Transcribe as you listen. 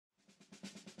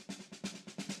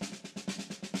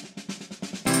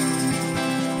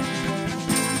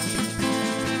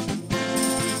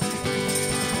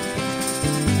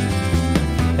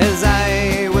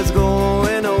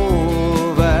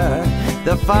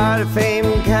far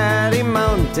famed Caddy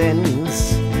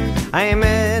Mountains, I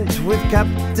met with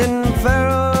Captain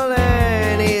Farrell,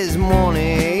 and his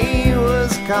money he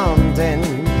was counting.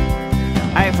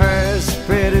 I first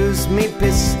produced me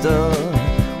pistol,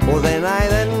 oh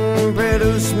then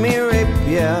produced me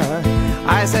rapier.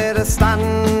 I said,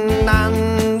 stand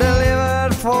and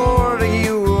deliver, for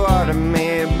you are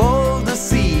me bold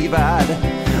deceiver.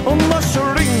 Oh,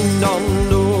 mushering dum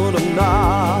dum dum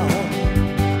da.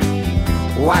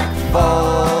 Whack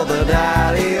for the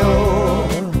daddy-o,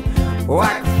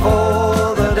 whack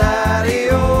for the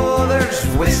daddy-o. There's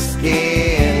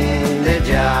whiskey in the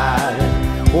jar.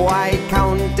 Oh, I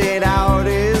counted out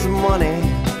his money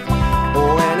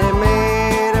when he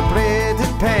made a pretty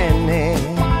penny.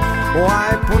 Oh,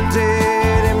 I put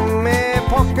it in my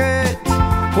pocket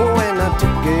when I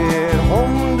took it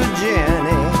home to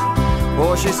Jenny.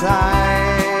 Oh, she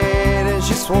sighed and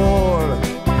she swore,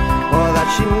 oh, that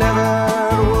she never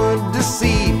would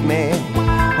deceive me.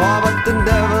 Oh, but the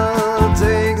devil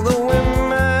take the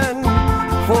women,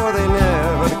 for they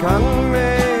never can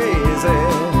raise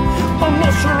it. Oh,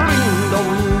 mushroom dum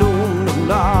dum dum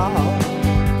da.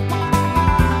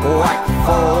 Whack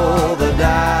for the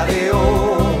daddy-o,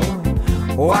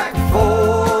 whack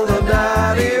for the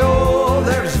daddy-o.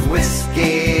 There's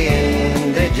whiskey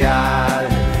in the jar.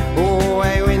 Oh,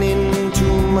 I went into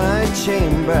my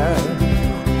chamber,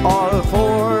 all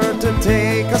for to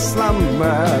take a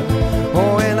slumber.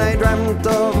 Oh, and I dreamt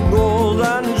of gold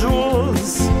and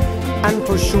jewels, and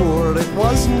for sure it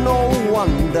was no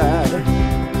wonder.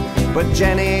 But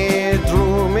Jenny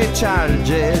threw me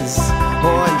charges,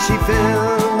 oh, and she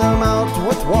filled them out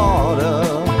with water.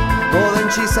 Oh, then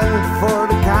she sent for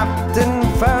the Captain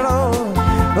Farrell,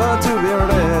 oh, to be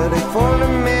ready for the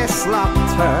May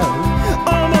slaughter.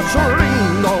 Oh, much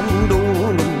ring dum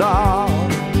dum dum da.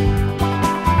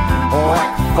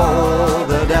 Whack for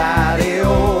the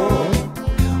daddy-o,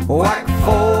 whack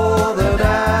for the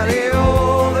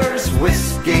daddy-o. There's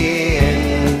whiskey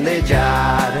in the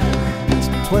jar.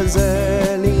 'Twas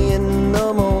early in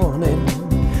the morning,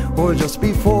 or just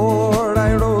before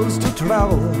I rose to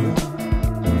travel.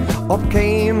 Up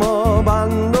came a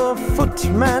band of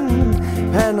footmen,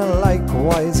 and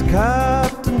likewise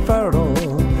Captain Farrell.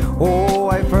 Oh,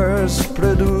 I first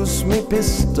produced me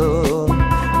pistol,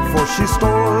 for she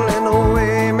stolen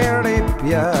away me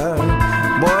rapier.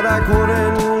 But I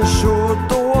couldn't shoot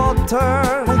the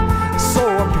water, so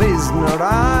a prisoner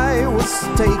I was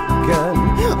taken.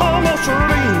 Oh,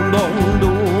 mushroom dum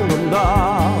dum dum da.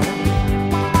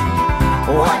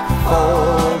 Whack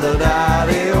for the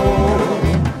daddy-o,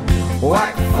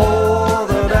 whack for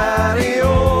the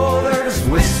daddy-o. There's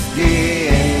whiskey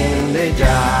in the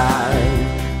jar.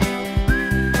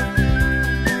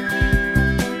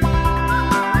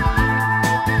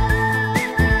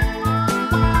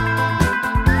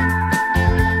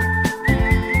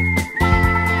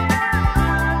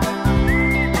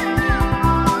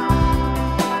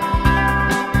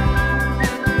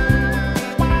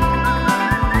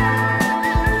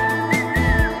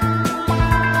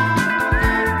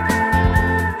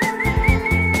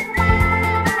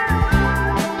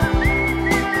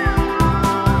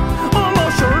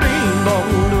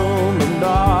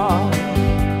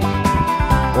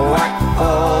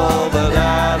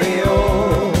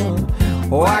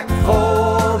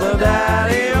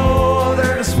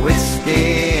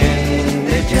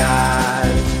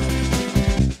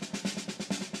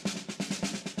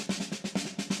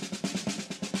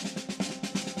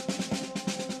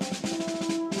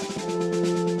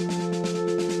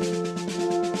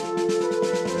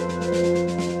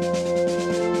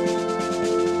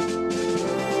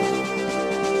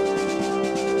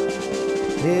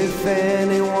 If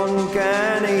anyone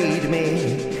can aid me,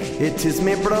 it is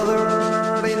my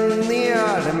brother in the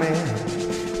army.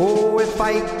 Oh, if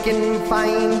I can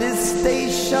find his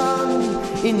station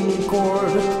in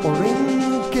Court or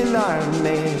in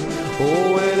Killarney.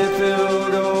 Oh, and if he'll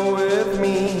go with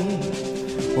me,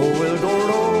 oh, we'll go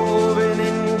roving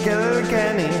in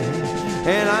Kilkenny,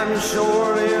 and I'm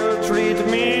sure he'll treat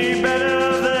me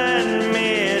better than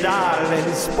me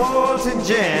darling sporty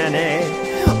Jenny.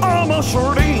 I'm a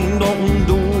shrin dum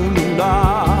dum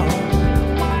da.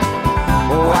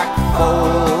 Whack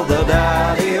for the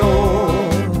daddy-o,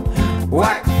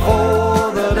 whack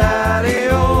for the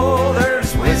daddy-o.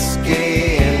 There's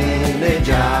whiskey in the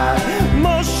jar.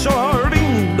 My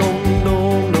shrin dum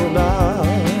dum dum da.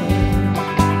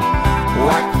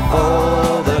 Whack for